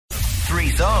3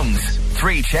 songs,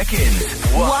 3 check-ins,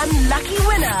 One lucky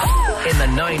winner in the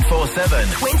 947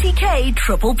 20K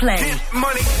triple play.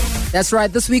 money. That's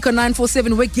right. This week on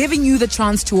 947, we're giving you the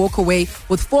chance to walk away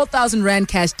with 4,000 Rand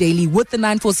cash daily with the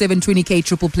 947 20K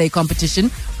triple play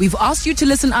competition. We've asked you to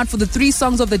listen out for the 3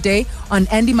 songs of the day on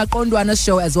Andy Maqondwana's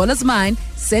show as well as mine.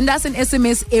 Send us an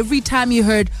SMS every time you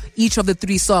heard each of the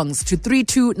 3 songs to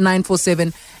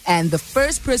 32947. And the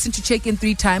first person to check in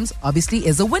 3 times, obviously,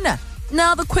 is a winner.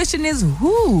 Now, the question is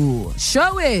who?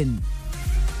 Sherwin.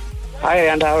 Hi,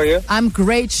 and how are you? I'm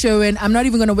great, Sherwin. I'm not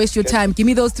even going to waste your time. Give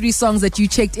me those 3 songs that you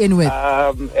checked in with.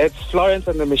 It's Florence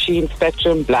and the Machine,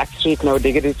 Spectrum, Blackstreet, No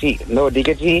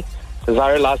Diggity.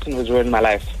 Zara Larson was ruined my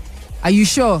life. Are you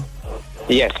sure?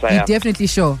 Yes, I You're am. definitely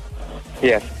sure.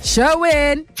 Yes.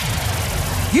 Sherwin,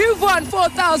 you've won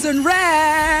 4,000 Thank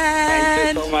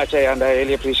Rand. you so much, and I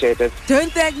really appreciate it.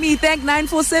 Don't thank me. Thank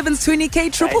 947's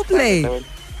 20K triple play.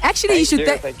 Actually, you should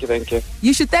Thank you.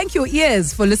 you should thank your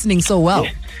ears for listening so well.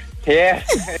 Yeah,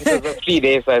 it was a 3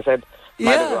 days, so I said,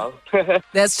 might as well.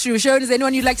 That's true. Sherwin, is there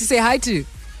anyone you'd like to say hi to?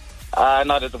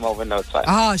 Not at the moment, no, it's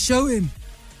fine. Sherwin.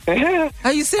 Are you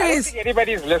I don't serious? think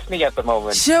anybody's listening at the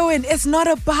moment. Sherwin, it's not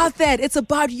about that. It's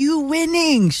about you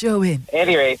winning, Sherwin.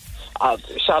 Anyway,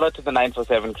 shout out to the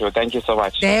 947 crew. Thank you so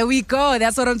much. There we go.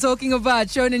 That's what I'm talking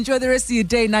about. Sherwin, enjoy the rest of your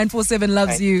day. 947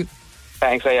 loves you.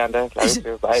 Thanks, Ayanda. Love you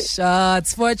too. Bye.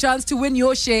 Shots. For a chance to win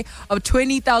your share of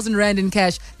 20,000 Rand in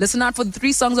cash, listen out for the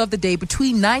 3 songs of the day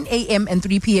between 9 a.m. and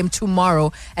 3 p.m.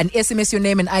 tomorrow and SMS your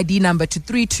name and ID number to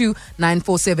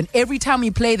 32947. Every time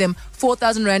you play them,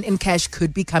 4,000 Rand in cash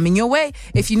could be coming your way.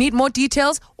 If you need more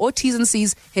details or T's and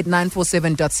C's, hit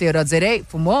 947.co.za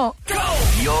for more.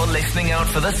 You're listening out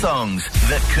for the songs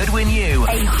that could win you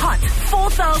A hot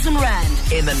 4,000 Rand.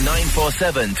 in the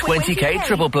 947 20K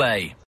triple play.